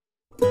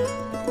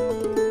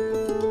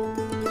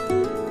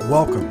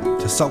Welcome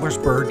to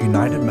Sellersburg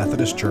United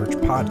Methodist Church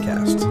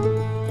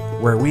podcast,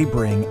 where we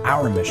bring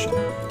our mission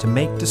to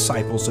make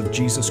disciples of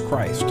Jesus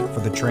Christ for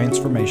the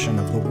transformation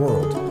of the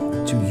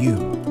world to you,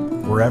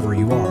 wherever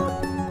you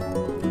are.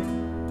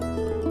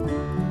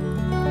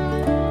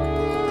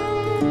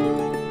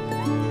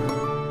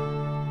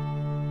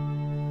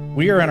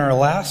 We are in our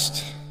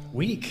last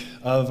week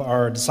of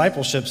our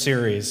discipleship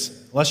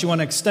series. Unless you want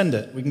to extend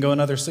it, we can go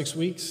another 6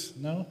 weeks.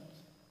 No?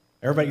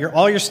 Everybody,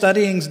 all your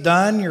studying's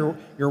done, your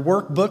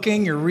work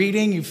booking, your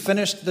reading, you've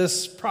finished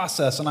this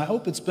process, and I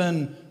hope it's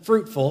been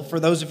fruitful for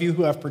those of you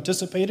who have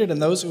participated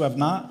and those who have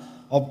not.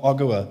 I'll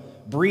go a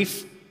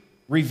brief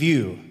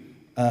review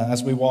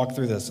as we walk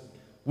through this.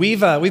 We've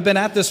been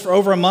at this for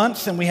over a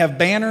month, and we have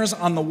banners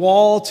on the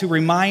wall to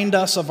remind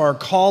us of our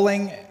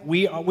calling.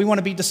 We want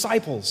to be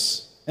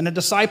disciples, and a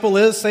disciple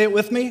is, say it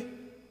with me,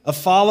 a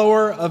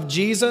follower of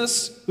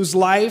Jesus whose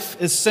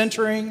life is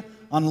centering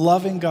on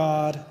loving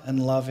God and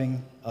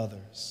loving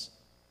others.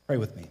 Pray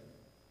with me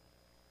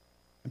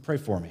and pray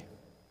for me.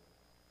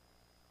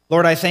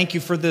 Lord, I thank you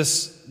for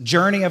this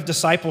journey of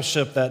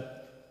discipleship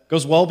that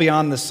goes well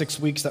beyond the 6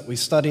 weeks that we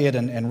study it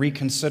and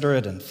reconsider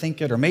it and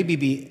think it or maybe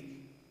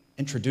be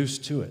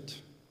introduced to it.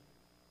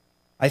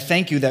 I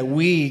thank you that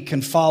we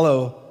can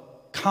follow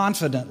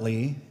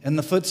confidently in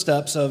the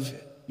footsteps of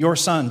your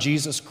Son,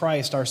 Jesus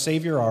Christ, our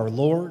Savior, our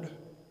Lord.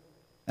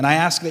 And I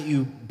ask that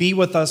you be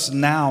with us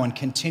now and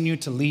continue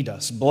to lead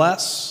us.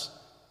 Bless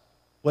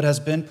what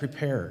has been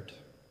prepared.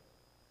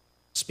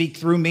 Speak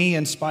through me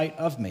in spite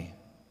of me.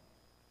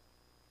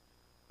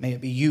 May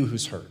it be you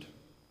who's heard.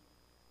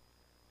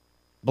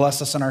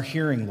 Bless us in our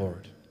hearing,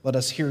 Lord. Let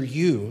us hear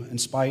you in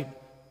spite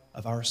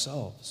of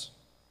ourselves.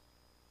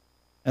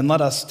 And let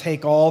us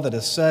take all that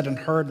is said and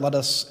heard, let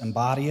us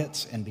embody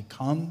it and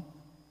become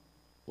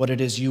what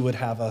it is you would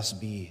have us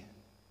be.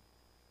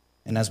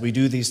 And as we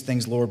do these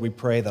things, Lord, we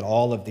pray that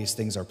all of these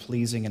things are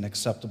pleasing and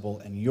acceptable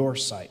in your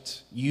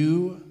sight.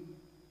 You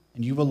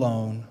and you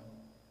alone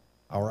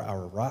are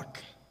our rock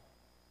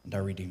and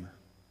our Redeemer.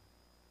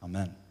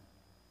 Amen.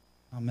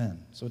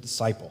 Amen. So a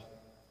disciple.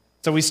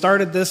 So we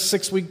started this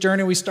 6-week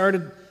journey. We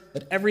started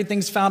that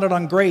everything's founded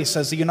on grace.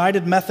 As the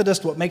United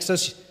Methodist, what makes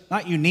us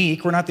not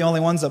unique, we're not the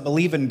only ones that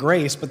believe in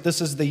grace, but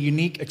this is the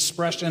unique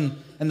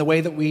expression in the way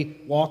that we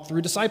walk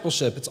through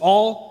discipleship. It's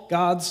all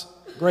God's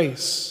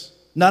grace.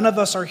 None of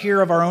us are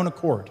here of our own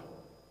accord.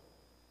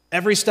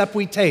 Every step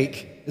we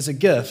take is a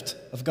gift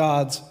of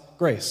God's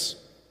grace,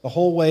 the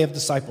whole way of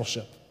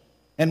discipleship.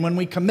 And when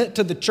we commit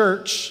to the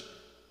church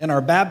in our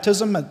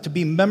baptism to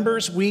be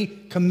members, we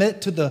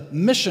commit to the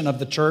mission of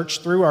the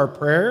church through our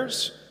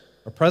prayers,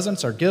 our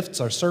presence, our gifts,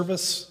 our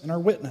service, and our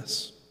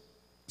witness.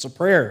 So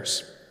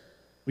prayers.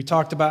 We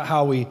talked about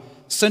how we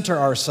center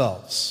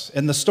ourselves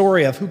in the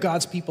story of who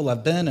God's people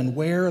have been and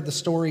where the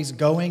story's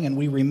going, and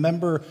we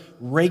remember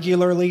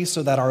regularly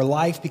so that our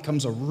life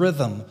becomes a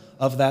rhythm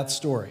of that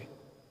story.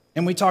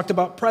 And we talked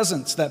about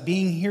presence, that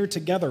being here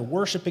together,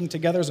 worshiping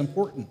together is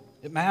important.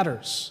 It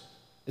matters.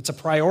 It's a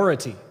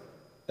priority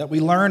that we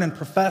learn and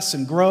profess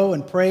and grow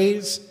and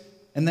praise,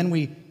 and then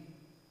we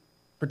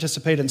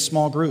participate in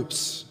small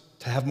groups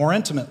to have more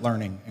intimate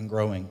learning and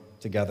growing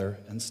together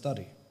and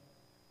study.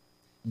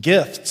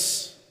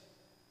 Gifts.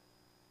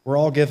 We're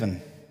all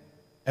given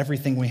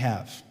everything we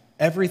have.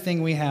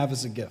 Everything we have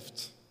is a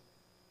gift.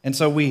 And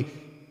so we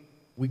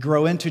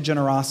grow into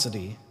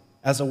generosity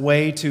as a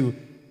way to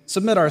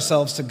submit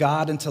ourselves to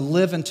God and to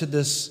live into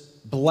this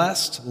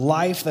blessed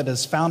life that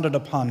is founded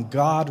upon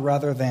God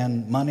rather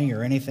than money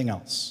or anything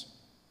else.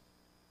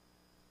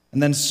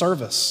 And then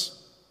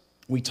service.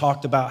 We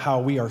talked about how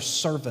we are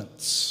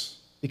servants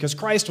because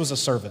Christ was a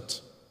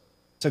servant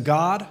to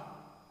God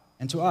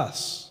and to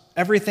us.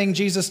 Everything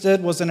Jesus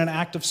did was in an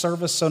act of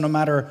service, so no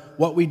matter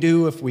what we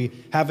do, if we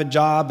have a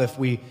job, if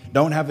we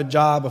don't have a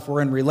job, if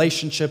we're in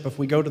relationship, if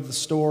we go to the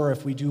store,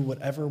 if we do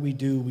whatever we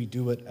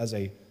do it as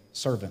a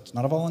servant.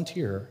 Not a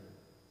volunteer,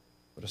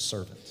 but a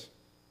servant.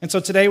 And so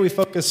today we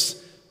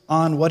focus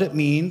on what it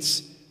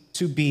means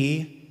to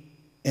be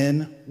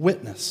in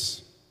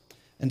witness.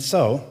 And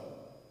so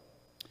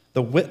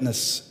the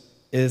witness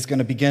is going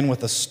to begin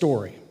with a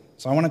story.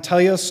 So I want to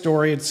tell you a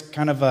story. It's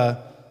kind of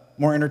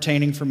more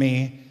entertaining for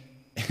me.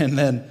 And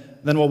then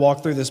we'll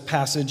walk through this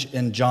passage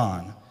in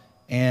John.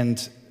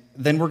 And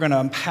then we're going to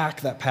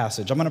unpack that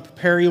passage. I'm going to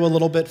prepare you a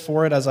little bit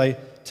for it as I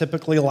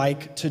typically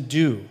like to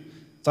do.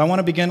 So I want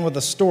to begin with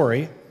a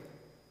story.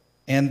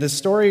 And this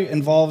story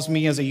involves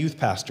me as a youth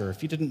pastor.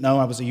 If you didn't know,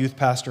 I was a youth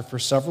pastor for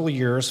several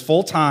years,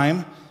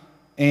 full-time,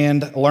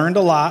 and learned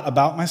a lot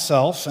about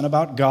myself and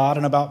about God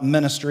and about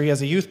ministry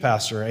as a youth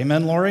pastor.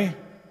 Amen, Lori?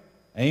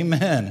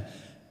 Amen.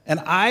 And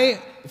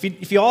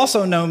if you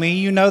also know me,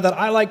 you know that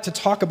I like to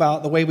talk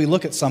about the way we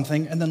look at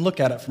something and then look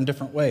at it from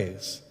different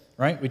ways,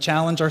 right? We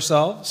challenge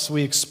ourselves,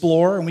 we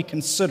explore, and we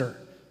consider.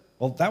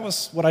 Well, that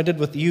was what I did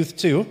with the youth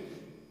too.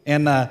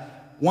 And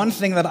one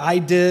thing that I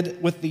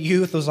did with the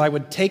youth was I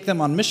would take them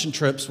on mission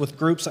trips with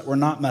groups that were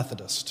not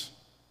Methodist.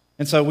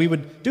 And so we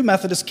would do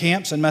Methodist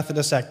camps and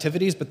Methodist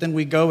activities, but then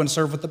we go and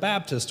serve with the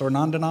Baptist or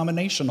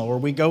non-denominational, or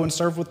we go and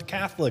serve with the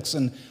Catholics.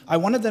 And I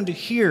wanted them to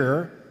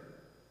hear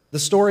the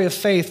story of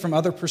faith from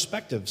other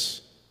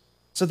perspectives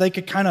so they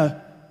could kind of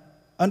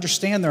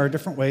understand there are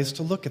different ways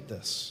to look at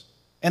this.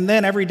 And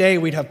then every day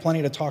we'd have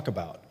plenty to talk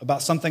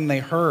about something they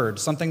heard,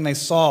 something they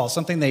saw,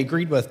 something they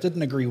agreed with,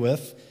 didn't agree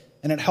with,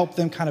 and it helped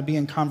them kind of be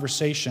in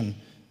conversation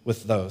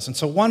with those. And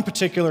so one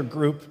particular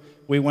group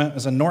we went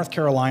was in North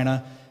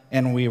Carolina,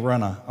 and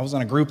I was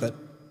on a group that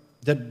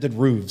did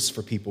roofs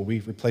for people. We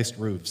replaced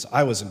roofs.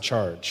 I was in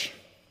charge.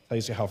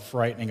 Tells you how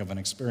frightening of an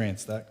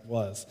experience that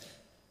was.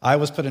 I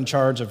was put in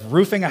charge of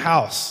roofing a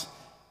house.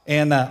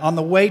 And on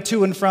the way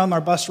to and from,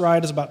 our bus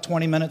ride is about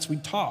 20 minutes,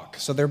 we'd talk.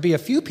 So there'd be a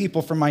few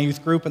people from my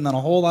youth group and then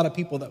a whole lot of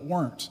people that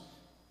weren't.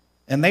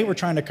 And they were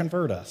trying to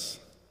convert us.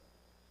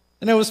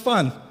 And it was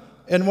fun.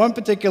 And one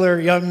particular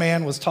young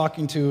man was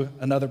talking to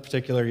another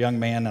particular young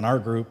man in our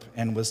group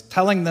and was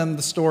telling them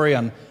the story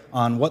on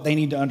what they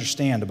need to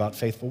understand about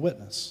faithful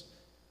witness.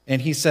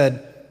 And he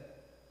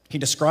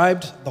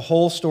described the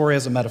whole story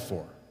as a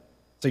metaphor.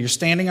 So you're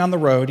standing on the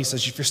road. He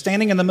says, if you're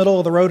standing in the middle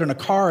of the road and a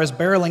car is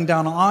barreling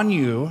down on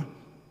you,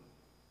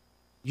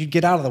 you'd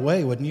get out of the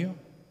way, wouldn't you?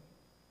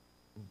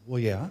 Well,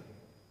 yeah.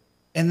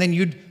 And then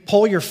you'd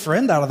pull your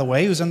friend out of the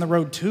way who's in the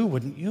road too,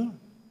 wouldn't you?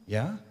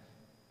 Yeah.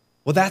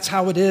 Well, that's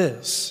how it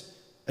is.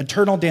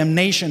 Eternal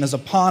damnation is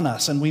upon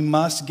us, and we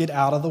must get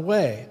out of the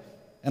way.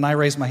 And I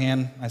raised my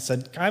hand. I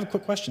said, I have a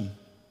quick question.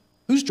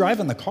 Who's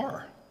driving the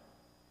car?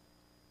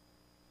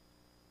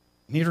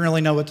 And he didn't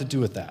really know what to do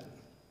with that.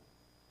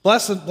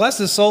 Bless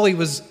his soul, he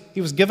was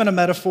given a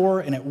metaphor,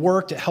 and it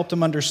worked. It helped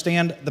him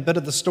understand the bit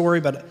of the story,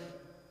 but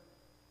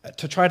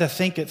to try to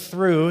think it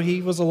through,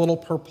 he was a little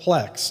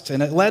perplexed,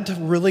 and it led to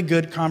really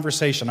good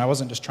conversation. I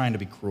wasn't just trying to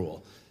be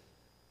cruel.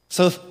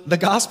 So the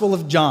Gospel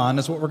of John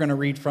is what we're going to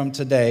read from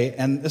today,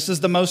 and this is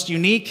the most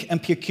unique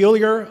and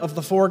peculiar of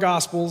the four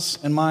Gospels,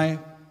 in my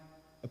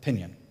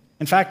opinion.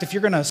 In fact, if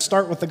you're going to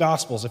start with the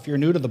Gospels, if you're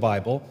new to the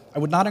Bible, I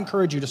would not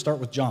encourage you to start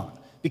with John,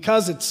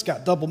 because it's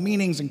got double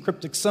meanings and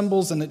cryptic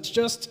symbols, and it's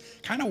just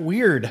kind of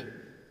weird.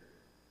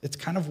 It's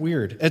kind of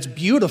weird. It's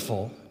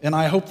beautiful, and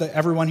I hope that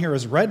everyone here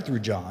has read through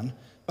John,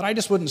 but I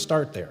just wouldn't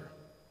start there.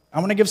 I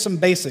want to give some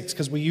basics,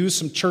 because we use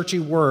some churchy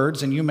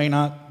words, and you may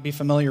not be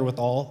familiar with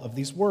all of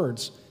these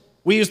words.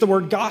 We use the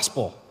word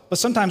gospel, but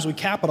sometimes we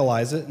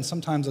capitalize it, and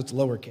sometimes it's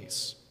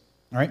lowercase.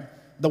 All right?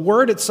 The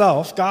word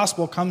itself,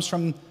 gospel, comes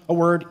from a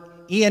word,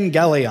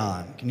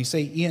 euangelion. Can you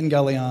say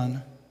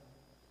euangelion?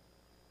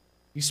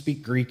 You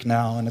speak Greek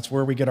now, and it's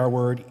where we get our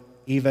word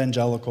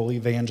evangelical,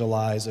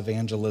 evangelize,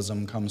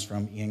 evangelism comes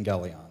from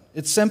euangelion.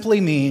 It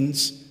simply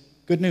means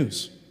good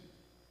news.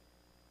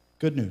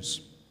 Good news.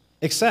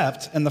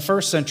 Except, in the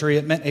first century,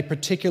 it meant a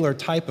particular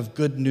type of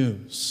good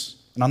news.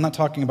 And I'm not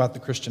talking about the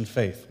Christian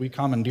faith. We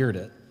commandeered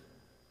it.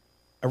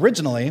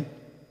 Originally,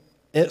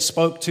 it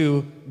spoke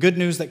to good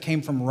news that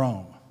came from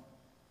Rome.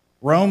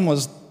 Rome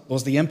was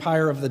the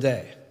empire of the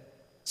day.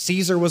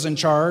 Caesar was in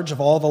charge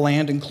of all the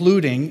land,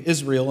 including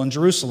Israel and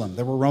Jerusalem.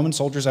 There were Roman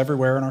soldiers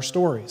everywhere in our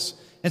stories.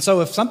 And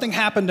so if something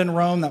happened in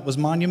Rome that was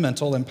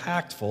monumental,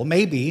 impactful,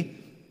 maybe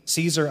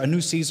a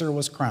new Caesar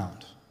was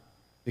crowned,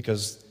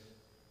 because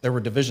there were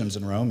divisions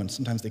in Rome, and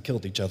sometimes they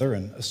killed each other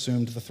and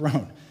assumed the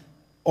throne.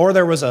 Or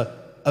there was a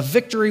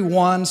victory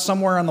won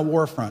somewhere on the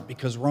war front,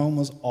 because Rome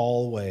was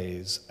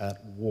always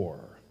at war.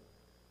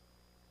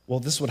 Well,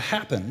 this would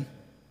happen,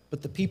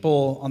 but the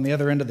people on the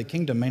other end of the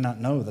kingdom may not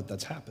know that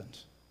that's happened.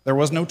 There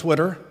was no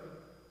Twitter.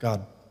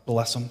 God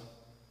bless them.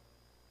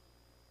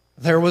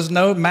 There was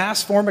no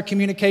mass form of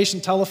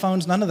communication,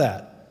 telephones, none of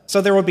that. So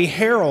there would be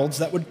heralds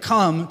that would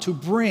come to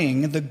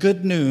bring the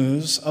good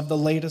news of the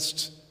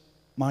latest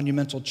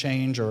monumental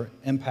change or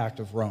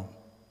impact of Rome.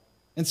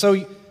 And so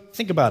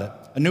think about it.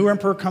 A new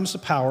emperor comes to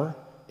power.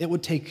 It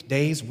would take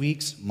days,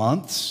 weeks,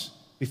 months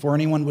before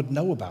anyone would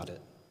know about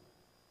it.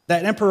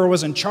 That emperor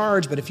was in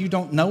charge, but if you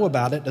don't know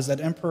about it, does that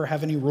emperor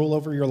have any rule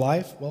over your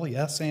life? Well,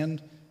 yes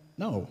and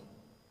no.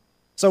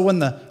 So when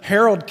the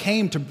herald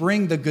came to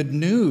bring the good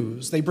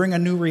news, they bring a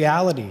new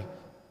reality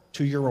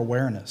to your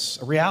awareness,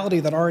 a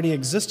reality that already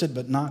existed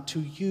but not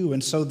to you.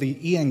 And so the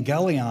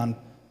euangelion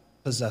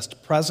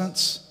possessed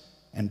presence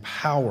and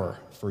power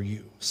for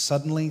you.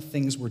 Suddenly,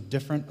 things were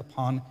different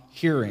upon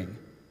hearing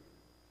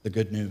the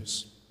good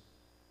news.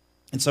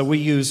 And so we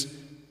use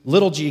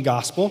little g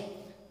gospel.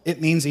 It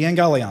means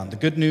euangelion, the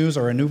good news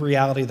or a new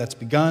reality that's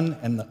begun.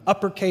 And the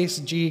uppercase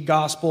G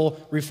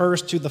gospel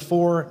refers to the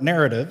four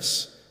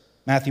narratives: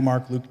 Matthew,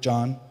 Mark, Luke,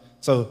 John.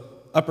 So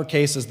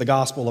uppercase is the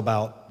gospel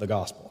about the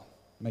gospel.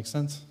 Make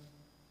sense?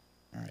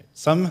 All right.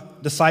 Some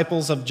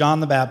disciples of John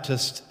the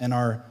Baptist in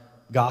our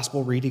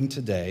gospel reading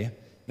today,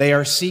 they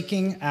are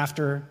seeking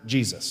after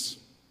Jesus.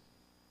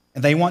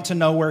 And they want to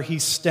know where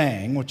he's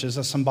staying, which is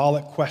a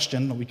symbolic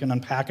question that we can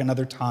unpack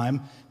another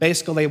time.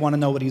 Basically, they want to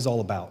know what he's all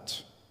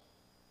about.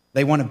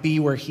 They want to be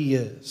where he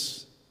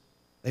is.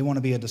 They want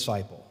to be a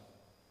disciple.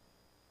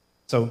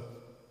 So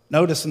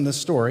notice in this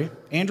story,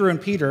 Andrew and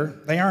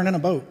Peter, they aren't in a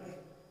boat.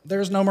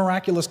 There's no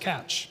miraculous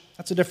catch.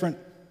 That's a different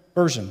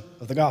version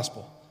of the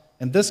gospel.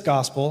 In this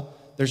gospel,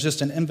 there's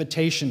just an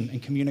invitation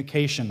and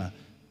communication,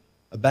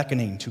 a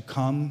beckoning to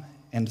come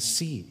and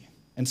see.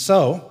 And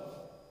so,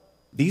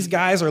 these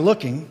guys are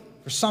looking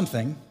for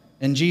something,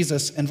 and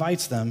Jesus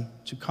invites them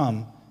to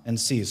come and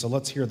see. So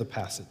let's hear the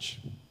passage.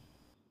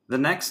 The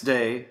next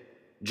day,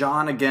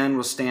 John again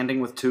was standing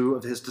with two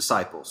of his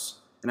disciples,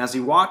 and as he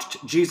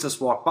watched Jesus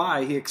walk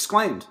by, he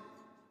exclaimed,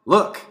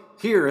 "Look,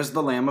 here is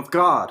the Lamb of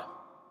God."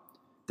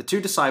 The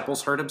two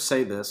disciples heard him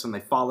say this, and they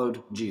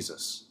followed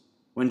Jesus.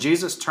 When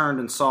Jesus turned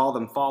and saw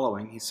them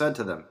following, he said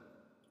to them,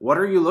 "What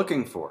are you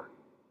looking for?"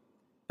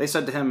 They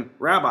said to him,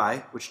 "Rabbi,"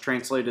 which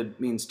translated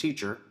means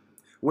teacher,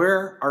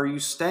 "where are you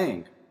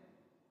staying?"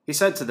 He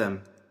said to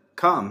them,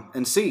 "Come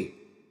and see."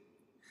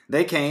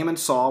 They came and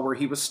saw where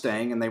he was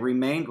staying, and they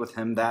remained with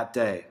him that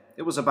day.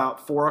 It was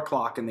about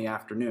 4:00 in the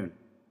afternoon.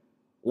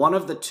 One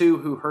of the two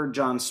who heard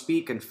John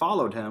speak and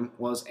followed him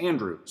was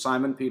Andrew,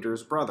 Simon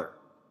Peter's brother.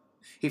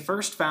 He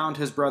first found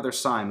his brother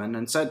Simon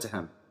and said to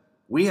him,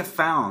 "We have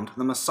found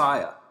the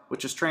Messiah,"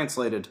 which is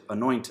translated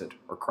anointed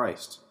or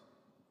Christ.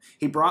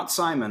 He brought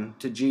Simon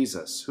to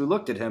Jesus, who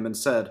looked at him and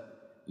said,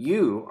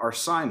 "You are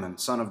Simon,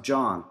 son of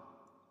John.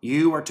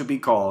 You are to be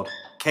called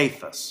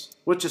Cephas,"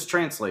 which is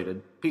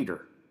translated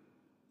Peter.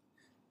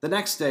 The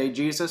next day,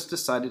 Jesus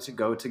decided to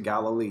go to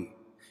Galilee.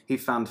 He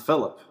found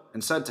Philip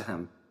and said to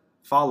him,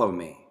 "Follow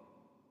me."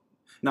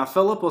 Now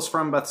Philip was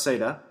from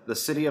Bethsaida, the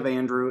city of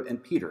Andrew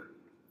and Peter.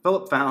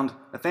 Philip found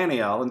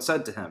Nathanael and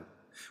said to him,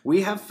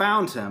 "We have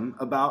found him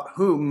about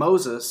whom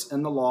Moses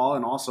in the law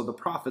and also the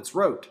prophets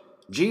wrote,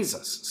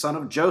 Jesus, son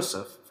of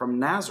Joseph from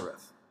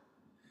Nazareth."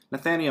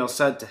 Nathanael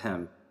said to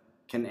him,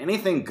 "Can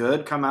anything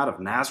good come out of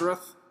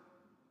Nazareth?"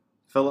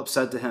 Philip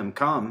said to him,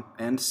 "Come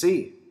and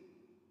see."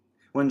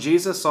 When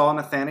Jesus saw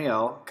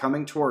Nathanael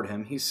coming toward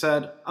him, he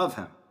said of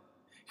him,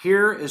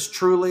 "Here is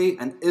truly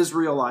an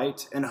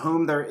Israelite in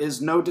whom there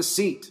is no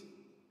deceit."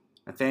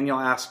 Nathanael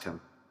asked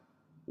him,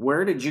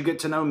 "Where did you get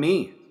to know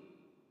me?"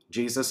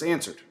 Jesus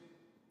answered,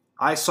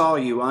 "I saw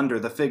you under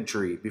the fig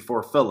tree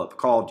before Philip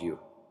called you."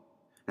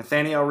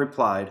 Nathanael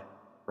replied,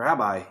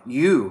 "Rabbi,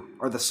 you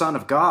are the Son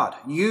of God.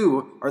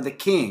 You are the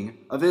King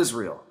of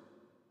Israel."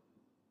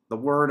 The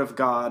word of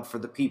God for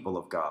the people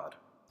of God.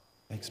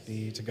 Thanks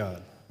be to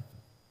God.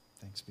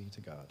 Thanks be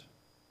to God.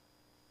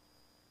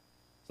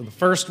 So the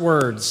first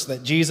words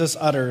that Jesus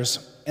utters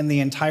in the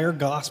entire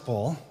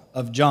Gospel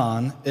of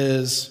John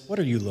is, "What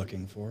are you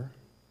looking for?"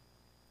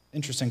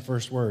 Interesting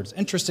first words.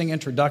 Interesting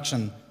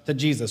introduction to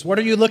Jesus. What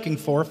are you looking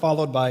for?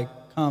 Followed by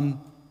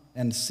come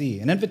and see.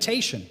 An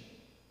invitation.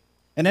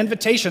 An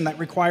invitation that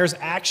requires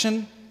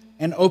action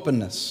and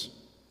openness.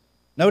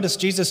 Notice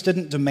Jesus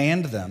didn't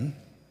demand them.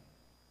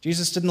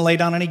 Jesus didn't lay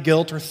down any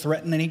guilt or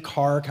threaten any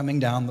car coming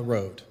down the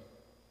road.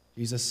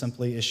 Jesus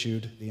simply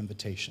issued the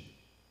invitation.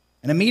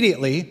 And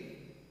immediately,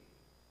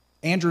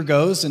 Andrew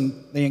goes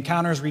and the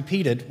encounter is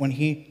repeated when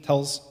he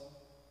tells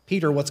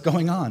Peter what's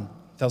going on.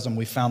 He tells him,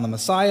 "We found the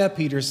Messiah."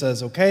 Peter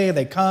says, "Okay,"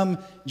 they come.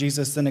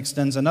 Jesus then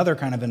extends another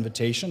kind of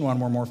invitation, one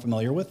we're more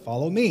familiar with,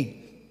 "Follow me."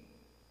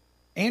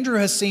 Andrew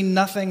has seen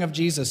nothing of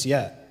Jesus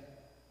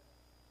yet,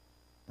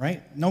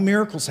 right? No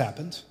miracles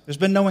happened. There's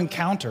been no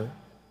encounter,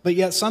 but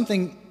yet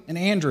something in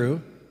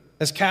Andrew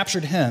has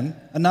captured him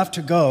enough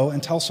to go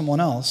and tell someone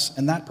else,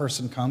 and that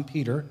person come,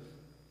 Peter,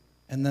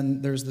 and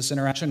then there's this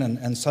interaction,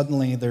 and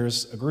suddenly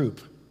there's a group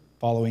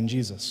following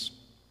Jesus.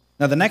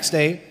 Now, the next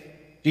day,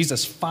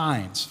 Jesus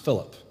finds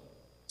Philip.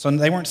 So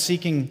they weren't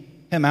seeking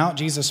him out,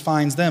 Jesus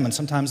finds them, and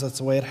sometimes that's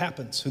the way it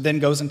happens. Who then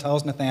goes and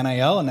tells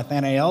Nathanael, and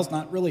Nathanael's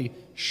not really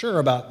sure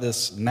about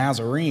this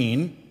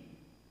Nazarene,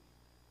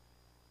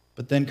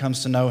 but then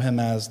comes to know him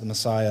as the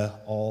Messiah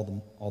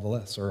all the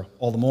less, or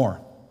all the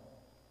more.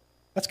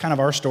 That's kind of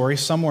our story,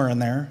 somewhere in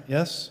there,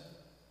 yes?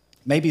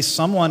 Maybe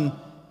someone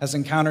has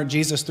encountered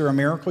Jesus through a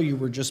miracle. You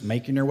were just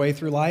making your way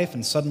through life,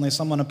 and suddenly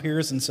someone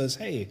appears and says,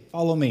 "Hey,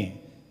 follow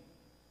me."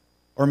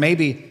 Or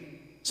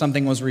maybe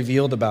something was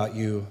revealed about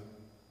you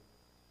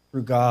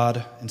through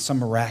God in some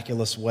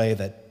miraculous way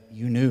that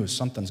you knew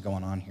something's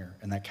going on here,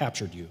 and that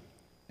captured you.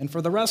 And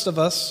for the rest of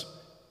us,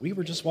 we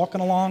were just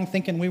walking along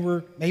thinking we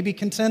were maybe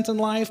content in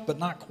life, but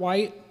not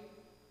quite.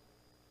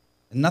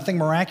 And nothing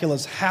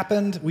miraculous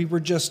happened. We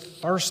were just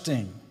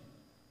thirsting,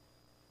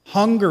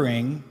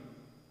 hungering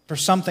for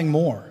something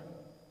more.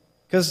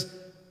 Because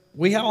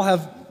we all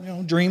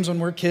have dreams when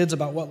we're kids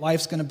about what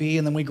life's going to be,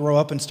 and then we grow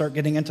up and start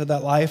getting into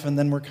that life, and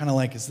then we're kind of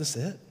like, is this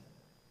it?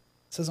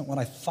 This isn't what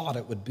I thought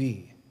it would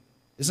be.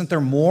 Isn't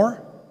there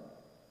more?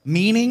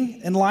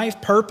 Meaning in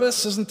life,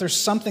 purpose? Isn't there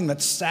something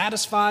that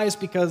satisfies?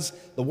 Because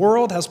the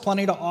world has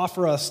plenty to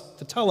offer us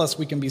to tell us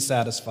we can be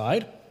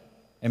satisfied.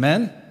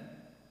 Amen?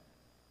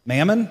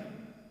 Mammon?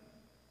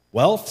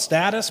 Wealth,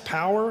 status,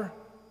 power?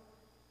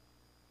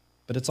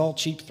 But it's all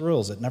cheap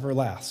thrills. It never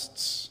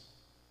lasts.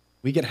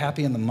 We get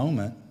happy in the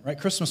moment, right?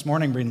 Christmas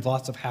morning brings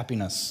lots of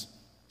happiness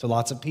to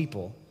lots of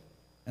people,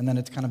 and then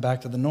it's kind of back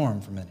to the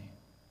norm for many.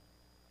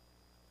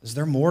 Is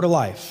there more to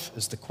life,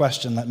 is the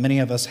question that many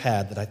of us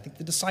had, that I think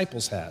the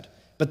disciples had.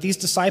 But these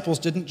disciples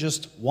didn't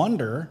just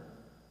wonder,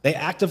 they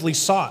actively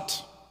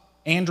sought.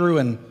 Andrew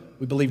and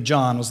We believe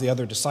John was the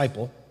other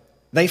disciple.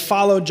 They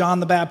followed John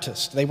the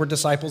Baptist. They were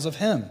disciples of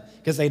him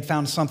because they'd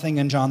found something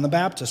in John the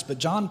Baptist. But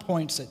John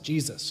points at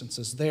Jesus and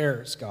says,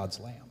 there's God's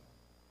Lamb.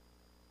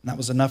 And that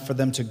was enough for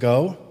them to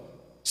go,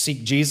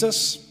 seek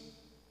Jesus.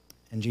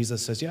 And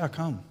Jesus says, yeah,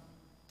 come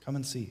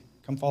and see.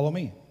 Come follow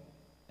me.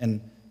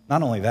 And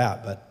not only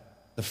that,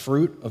 but the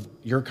fruit of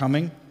your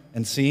coming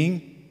and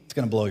seeing, it's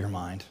going to blow your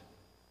mind.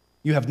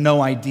 You have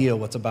no idea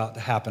what's about to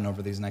happen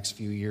over these next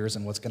few years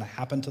and what's going to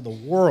happen to the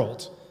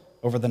world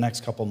over the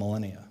next couple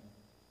millennia.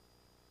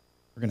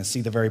 We're going to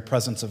see the very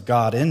presence of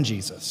God in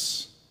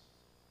Jesus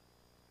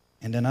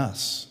and in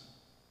us.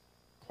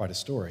 Quite a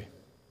story.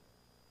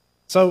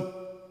 So,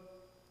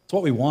 it's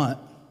what we want.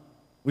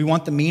 We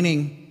want the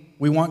meaning.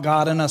 We want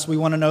God in us. We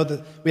want to know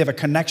that we have a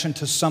connection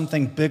to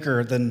something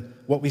bigger than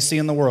what we see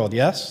in the world,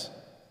 yes?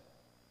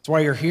 That's why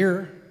you're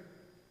here.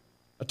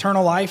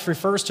 Eternal life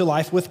refers to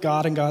life with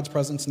God and God's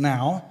presence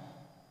now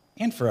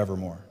and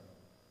forevermore.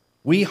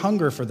 We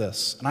hunger for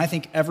this, and I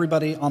think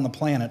everybody on the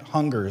planet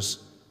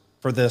hungers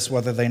for this,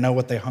 whether they know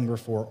what they hunger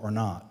for or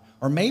not.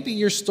 Or maybe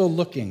you're still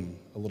looking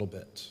a little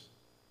bit.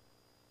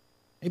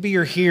 Maybe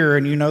you're here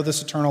and you know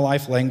this eternal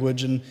life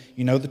language and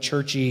you know the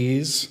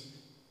churchese,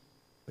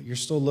 but you're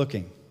still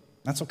looking.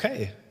 That's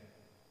okay.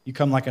 You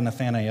come like a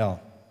Nathanael.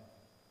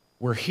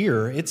 We're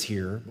here, it's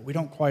here, but we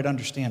don't quite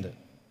understand it.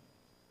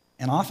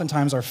 And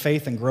oftentimes our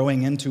faith in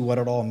growing into what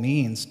it all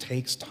means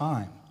takes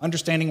time.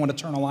 Understanding what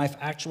eternal life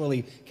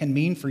actually can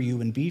mean for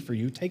you and be for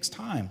you takes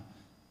time.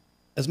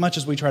 As much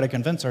as we try to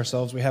convince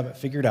ourselves we have it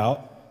figured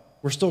out,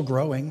 we're still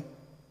growing,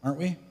 aren't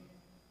we?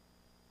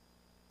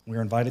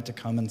 We're invited to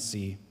come and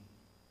see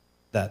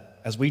that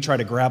as we try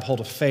to grab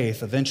hold of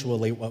faith,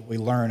 eventually what we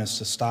learn is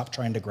to stop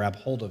trying to grab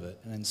hold of it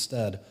and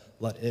instead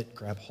let it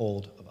grab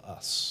hold of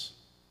us.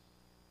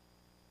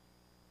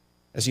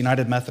 As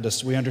United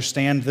Methodists, we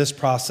understand this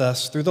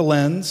process through the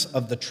lens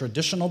of the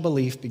traditional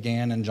belief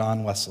began in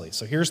John Wesley.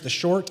 So here's the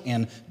short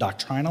and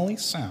doctrinally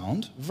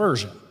sound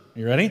version.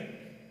 You ready?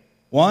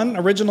 1,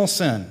 original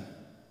sin.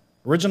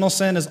 Original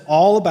sin is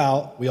all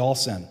about we all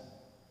sin.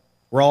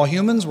 We're all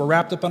humans. We're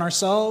wrapped up in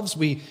ourselves.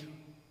 We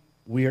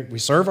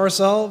serve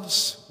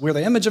ourselves. We're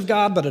the image of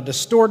God, but a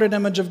distorted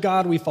image of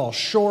God. We fall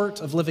short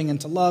of living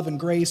into love and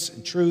grace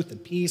and truth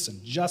and peace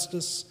and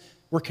justice.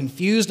 We're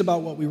confused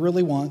about what we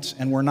really want,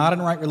 and we're not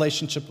in right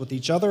relationship with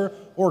each other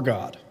or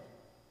God.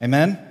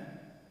 Amen?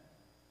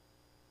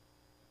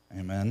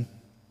 Amen.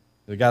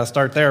 We got to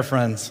start there,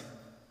 friends.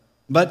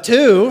 But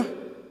 2,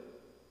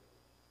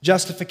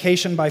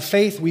 justification by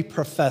faith. We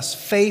profess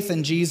faith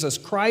in Jesus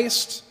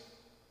Christ,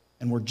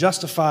 and we're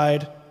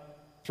justified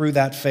through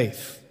that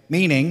faith.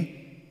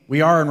 Meaning,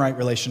 we are in right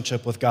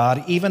relationship with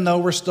God. Even though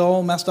we're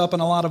still messed up in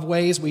a lot of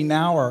ways, we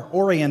now are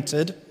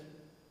oriented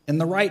in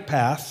the right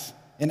path.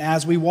 And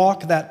as we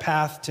walk that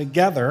path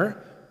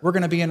together, we're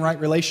going to be in right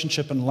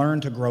relationship and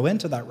learn to grow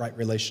into that right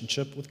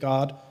relationship with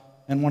God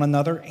and one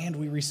another, and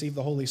we receive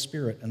the Holy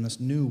Spirit in this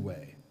new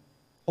way.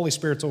 Holy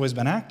Spirit's always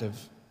been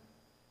active,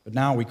 but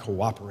now we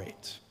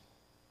cooperate.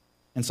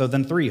 And so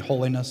then 3,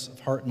 holiness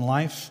of heart and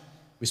life.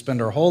 We spend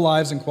our whole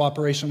lives in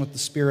cooperation with the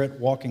Spirit,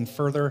 walking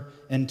further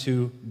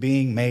into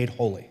being made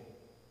holy.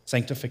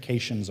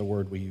 Sanctification is a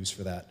word we use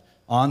for that.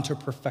 On to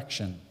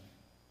perfection.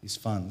 These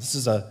fun. This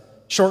is a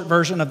short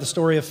version of the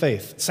story of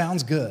faith. It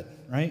sounds good,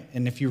 right?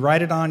 And if you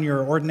write it on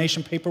your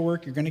ordination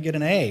paperwork, you're going to get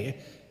an A.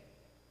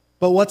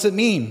 But what's it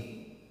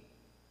mean?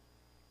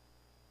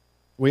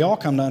 We all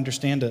come to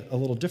understand it a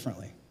little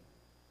differently.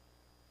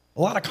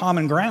 A lot of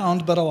common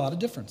ground, but a lot of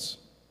difference.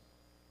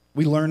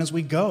 We learn as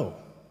we go.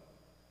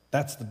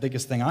 That's the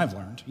biggest thing I've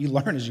learned. You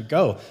learn as you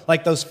go.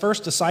 Like those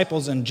first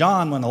disciples in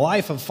John, when the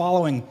life of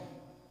following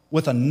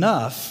with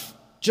enough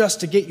just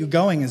to get you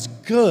going is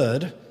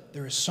good,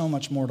 there is so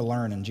much more to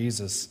learn in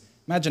Jesus.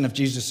 Imagine if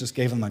Jesus just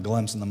gave them a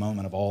glimpse in the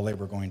moment of all they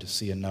were going to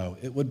see and know.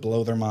 It would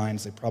blow their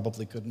minds. They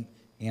probably couldn't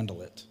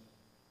handle it.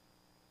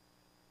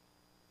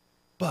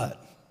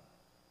 But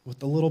with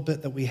the little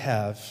bit that we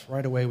have,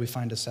 right away we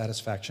find a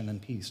satisfaction and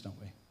peace, don't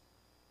we?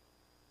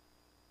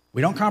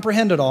 We don't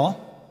comprehend it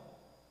all,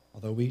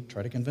 although we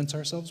try to convince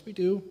ourselves we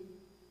do,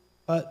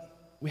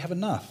 but we have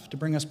enough to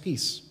bring us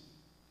peace.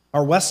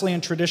 Our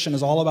Wesleyan tradition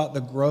is all about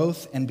the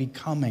growth and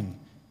becoming.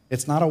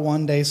 It's not a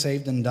one-day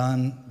saved and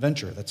done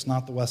venture. That's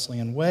not the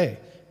Wesleyan way.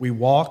 We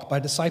walk by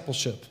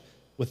discipleship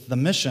with the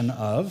mission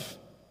of,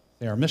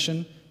 our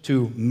mission,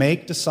 to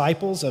make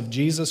disciples of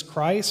Jesus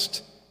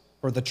Christ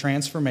for the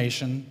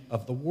transformation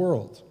of the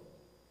world.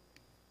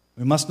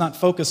 We must not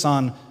focus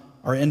on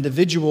our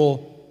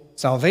individual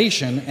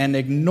salvation and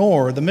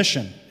ignore the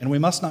mission. And we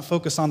must not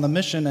focus on the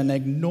mission and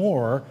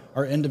ignore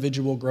our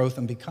individual growth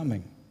and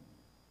becoming.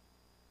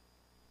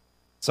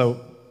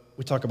 So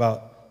we talk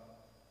about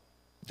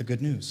the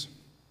good news.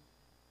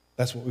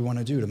 That's what we want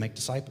to do to make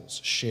disciples.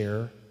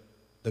 Share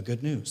the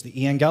good news. The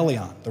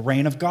evangelion, the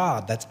reign of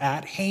God that's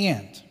at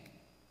hand.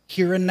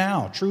 Here and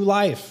now. True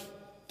life.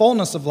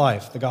 Fullness of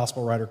life, the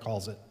gospel writer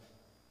calls it.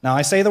 Now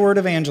I say the word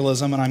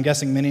evangelism, and I'm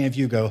guessing many of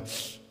you go,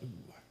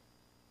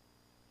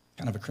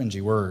 kind of a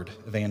cringy word,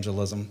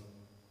 evangelism.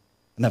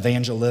 An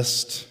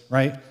evangelist,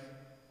 right?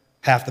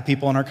 Half the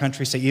people in our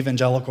country say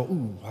evangelical.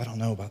 Ooh, I don't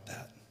know about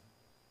that.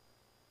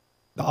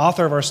 The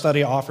author of our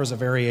study offers a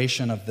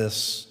variation of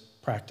this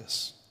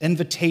practice,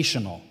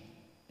 invitational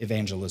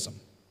evangelism.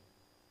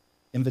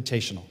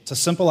 Invitational. It's a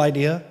simple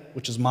idea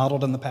which is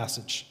modeled in the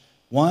passage.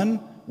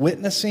 1,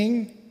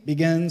 witnessing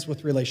begins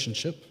with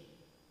relationship.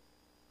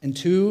 And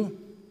 2,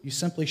 you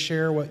simply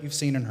share what you've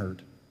seen and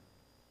heard.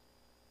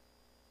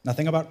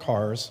 Nothing about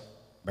cars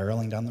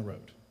barreling down the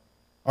road.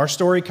 Our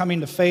story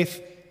coming to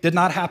faith did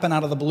not happen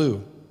out of the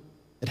blue.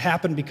 It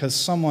happened because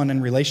someone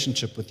in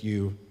relationship with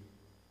you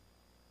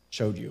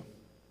showed you.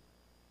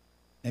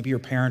 Maybe your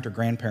parent or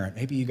grandparent.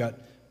 Maybe you got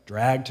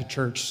dragged to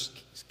church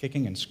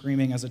kicking and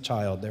screaming as a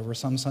child. There were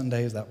some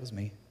Sundays that was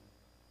me.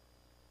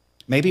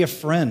 Maybe a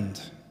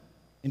friend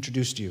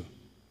introduced you.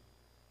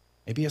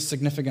 Maybe a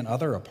significant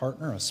other, a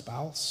partner, a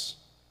spouse.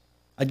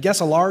 I'd guess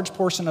a large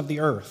portion of the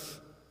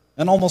earth,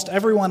 and almost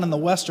everyone in the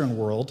Western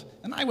world,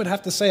 and I would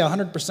have to say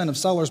 100% of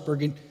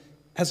Sellersburg,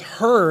 has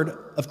heard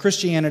of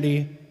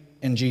Christianity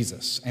and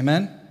Jesus.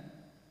 Amen?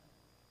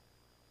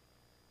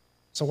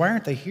 So why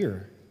aren't they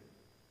here?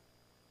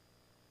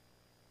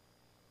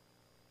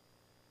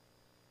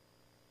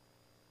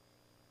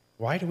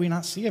 Why do we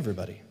not see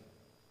everybody?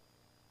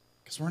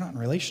 Because we're not in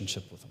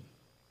relationship with them.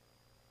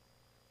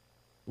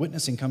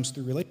 Witnessing comes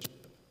through relationship.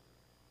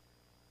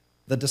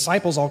 The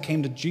disciples all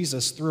came to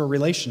Jesus through a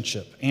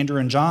relationship. Andrew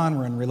and John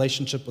were in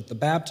relationship with the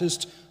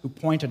Baptist who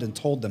pointed and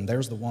told them,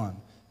 there's the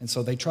one. And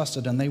so they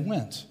trusted and they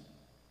went.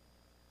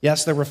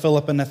 Yes, there were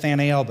Philip and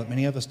Nathanael, but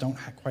many of us don't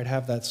quite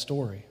have that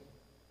story.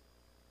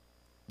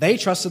 They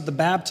trusted the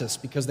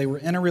Baptist because they were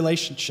in a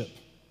relationship,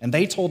 and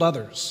they told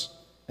others.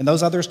 And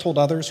those others told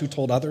others who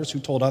told others who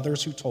told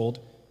others who told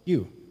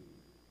you.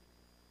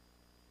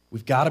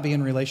 We've got to be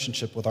in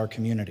relationship with our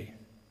community.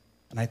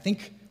 And I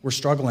think we're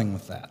struggling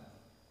with that.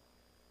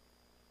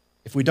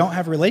 If we don't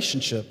have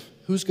relationship,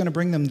 who's going to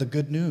bring them the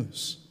good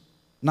news?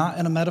 Not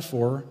in a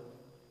metaphor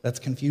that's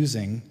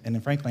confusing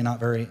and frankly not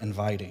very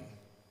inviting.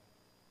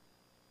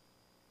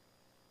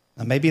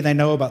 Now, maybe they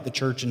know about the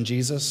church and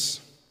Jesus,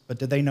 but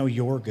did they know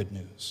your good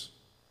news?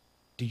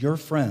 Do your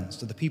friends,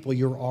 do the people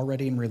you're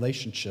already in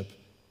relationship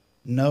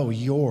know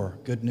your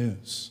good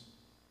news?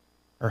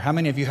 Or how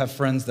many of you have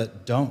friends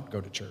that don't go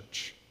to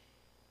church?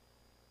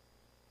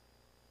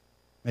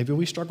 Maybe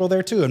we struggle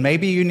there too, and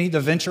maybe you need to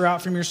venture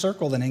out from your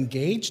circle and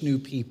engage new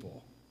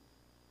people.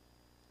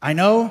 I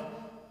know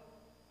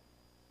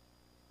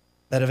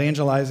that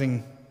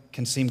evangelizing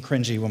can seem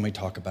cringy when we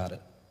talk about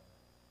it,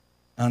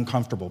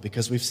 uncomfortable,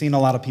 because we've seen a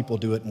lot of people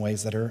do it in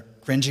ways that are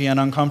cringy and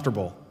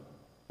uncomfortable.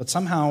 But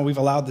somehow we've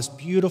allowed this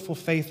beautiful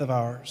faith of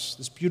ours,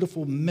 this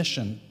beautiful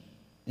mission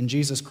in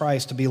Jesus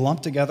Christ to be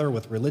lumped together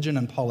with religion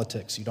and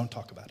politics. You don't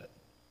talk about it.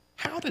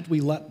 How did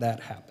we let that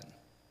happen?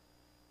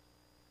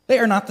 They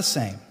are not the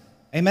same.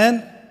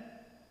 Amen?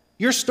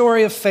 Your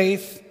story of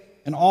faith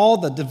and all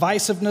the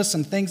divisiveness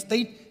and things,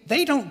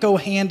 they don't go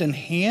hand in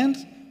hand.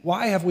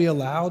 Why have we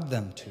allowed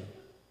them to?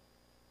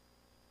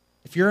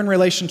 If you're in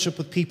relationship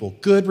with people,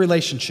 good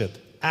relationship,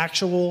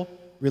 actual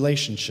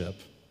relationship,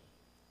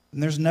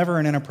 then there's never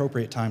an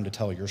inappropriate time to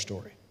tell your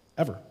story,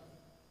 ever.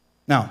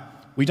 Now,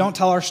 we don't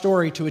tell our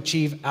story to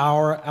achieve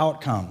our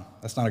outcome.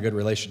 That's not a good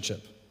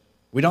relationship.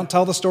 We don't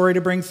tell the story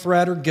to bring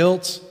threat or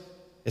guilt.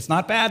 It's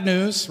not bad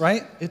news,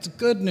 right? It's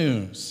good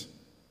news.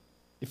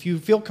 If you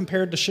feel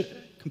compelled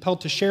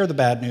to share the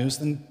bad news,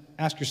 then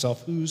ask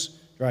yourself, who's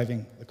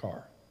driving the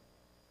car?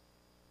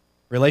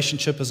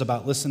 Relationship is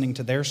about listening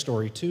to their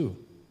story too,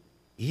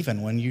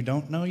 even when you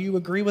don't know you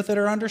agree with it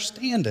or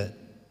understand it.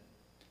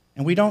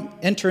 And we don't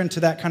enter into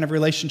that kind of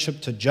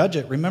relationship to judge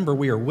it. Remember,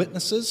 we are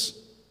witnesses,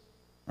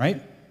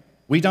 right?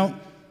 We don't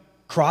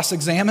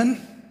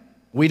cross-examine.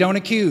 We don't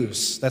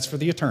accuse. That's for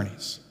the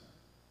attorneys.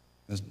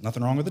 There's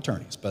nothing wrong with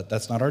attorneys, but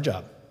that's not our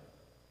job.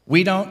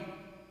 We don't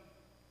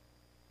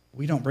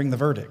bring the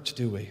verdict,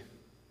 do we?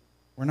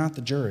 We're not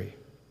the jury.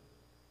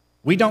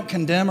 We don't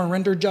condemn or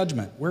render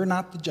judgment. We're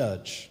not the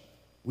judge.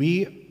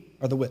 We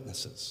are the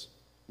witnesses.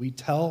 We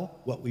tell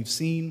what we've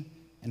seen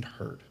and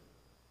heard.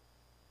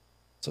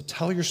 So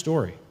tell your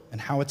story and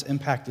how it's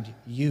impacted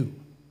you.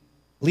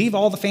 Leave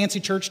all the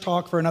fancy church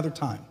talk for another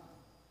time.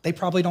 They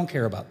probably don't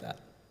care about that.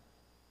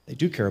 They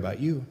do care about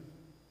you.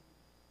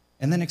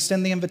 And then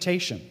extend the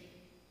invitation.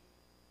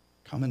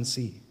 Come and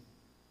see.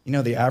 You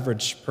know, the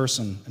average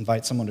person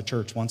invites someone to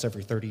church once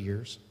every 30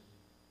 years.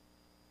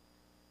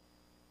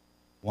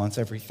 Once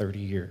every 30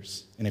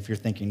 years. And if you're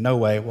thinking, no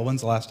way, well,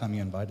 when's the last time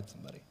you invited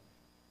somebody?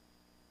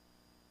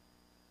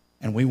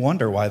 And we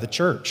wonder why the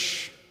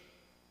church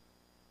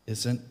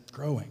isn't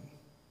growing.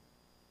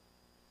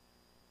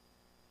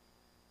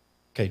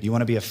 Okay, do you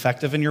want to be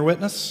effective in your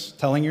witness,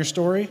 telling your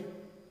story?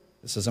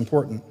 This is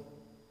important.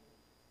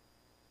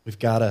 We've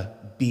got to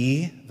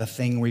be the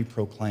thing we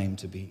proclaim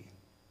to be.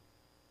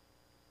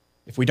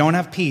 If we don't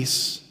have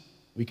peace,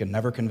 we can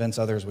never convince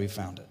others we've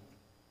found it.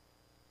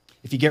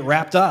 If you get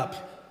wrapped up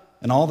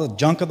in all the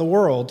junk of the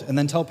world and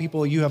then tell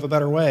people you have a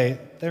better way,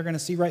 they're going to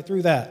see right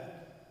through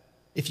that.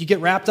 if you get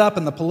wrapped up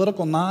in the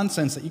political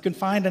nonsense that you can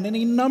find in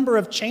any number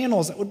of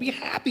channels that would be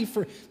happy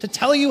to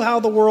tell you how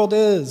the world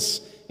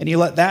is, and you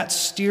let that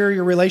steer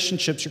your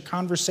relationships, your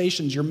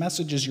conversations, your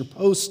messages, your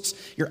posts,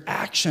 your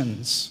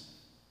actions,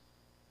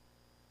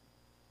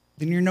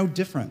 then you're no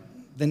different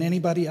than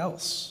anybody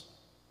else.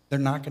 They're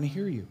not going to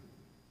hear you.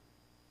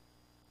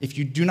 If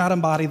you do not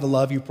embody the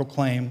love you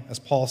proclaim, as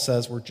Paul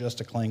says, we're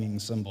just a clanging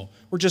cymbal.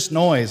 We're just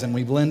noise, and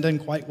we blend in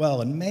quite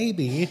well. And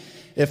maybe,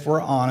 if we're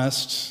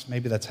honest,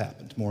 maybe that's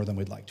happened more than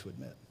we'd like to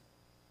admit.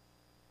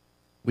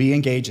 We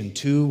engage in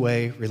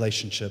two-way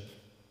relationship.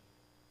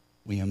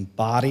 We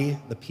embody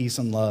the peace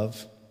and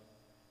love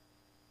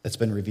that's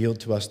been revealed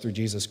to us through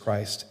Jesus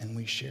Christ, and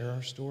we share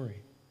our story.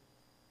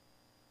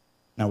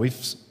 Now,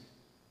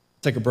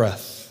 take a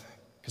breath,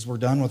 because we're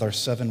done with our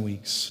 7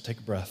 weeks. Take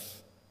a breath.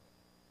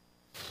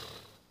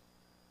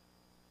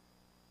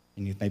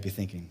 And you may be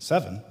thinking,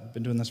 7? We've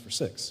been doing this for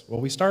 6. Well,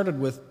 we started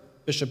with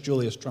Bishop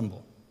Julius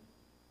Trimble.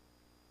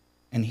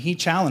 And he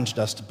challenged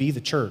us to be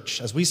the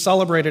church as we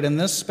celebrated in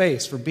this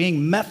space for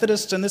being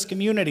Methodists in this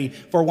community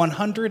for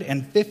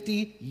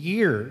 150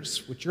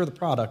 years, which you're the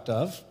product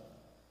of.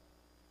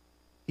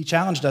 He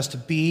challenged us to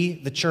be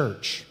the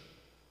church.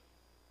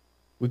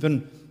 We've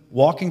been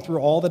walking through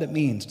all that it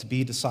means to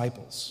be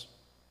disciples.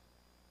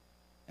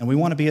 And we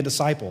want to be a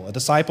disciple. A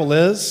disciple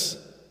is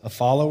a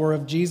follower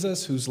of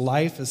Jesus whose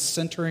life is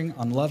centering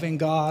on loving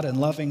God and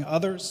loving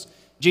others.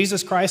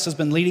 Jesus Christ has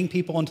been leading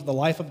people into the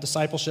life of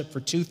discipleship for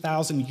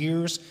 2,000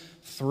 years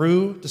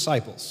through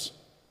disciples.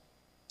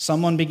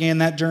 Someone began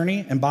that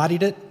journey,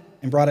 embodied it,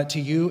 and brought it to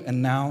you,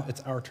 and now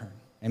it's our turn.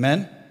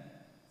 Amen?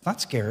 It's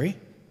not scary.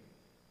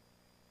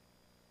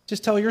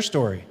 Just tell your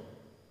story.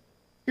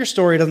 Your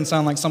story doesn't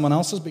sound like someone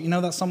else's, but you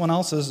know that someone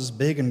else's is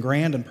big and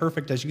grand and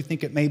perfect as you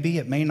think it may be.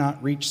 It may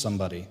not reach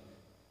somebody,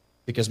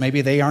 because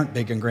maybe they aren't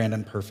big and grand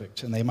and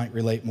perfect, and they might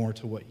relate more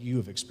to what you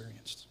have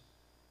experienced.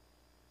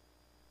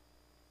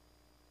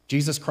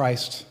 Jesus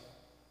Christ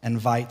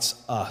invites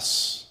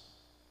us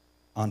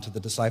onto the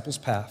disciples'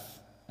 path,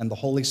 and the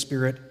Holy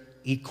Spirit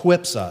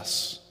equips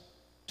us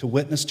to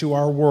witness to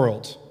our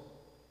world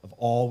of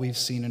all we've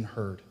seen and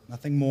heard.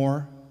 Nothing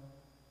more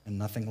and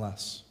nothing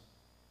less.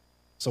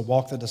 So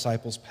walk the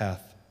disciples'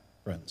 path,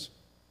 friends.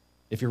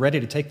 If you're ready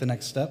to take the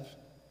next step,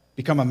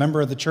 become a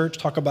member of the church,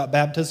 talk about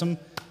baptism,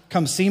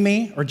 come see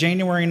me, or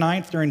January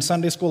 9th during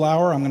Sunday school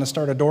hour, I'm going to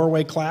start a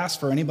doorway class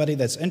for anybody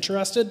that's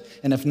interested.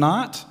 And if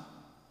not,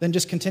 then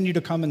just continue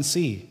to come and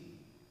see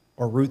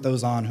or root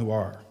those on who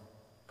are.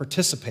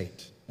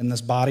 Participate in this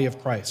body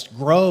of Christ.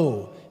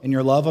 Grow in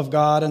your love of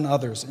God and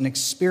others and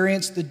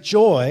experience the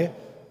joy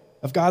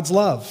of God's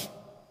love.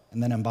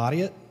 And then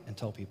embody it and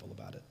tell people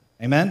about it.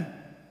 Amen?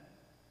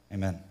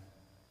 Amen.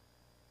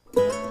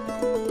 We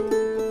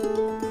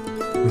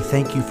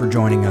thank you for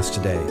joining us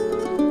today.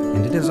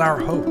 And it is our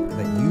hope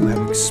that you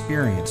have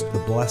experienced the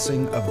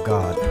blessing of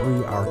God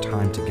through our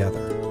time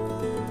together.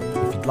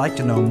 If you'd like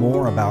to know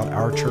more about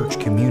our church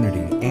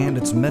community and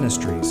its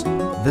ministries,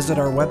 visit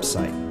our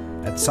website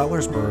at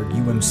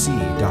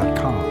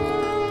sellersburgumc.com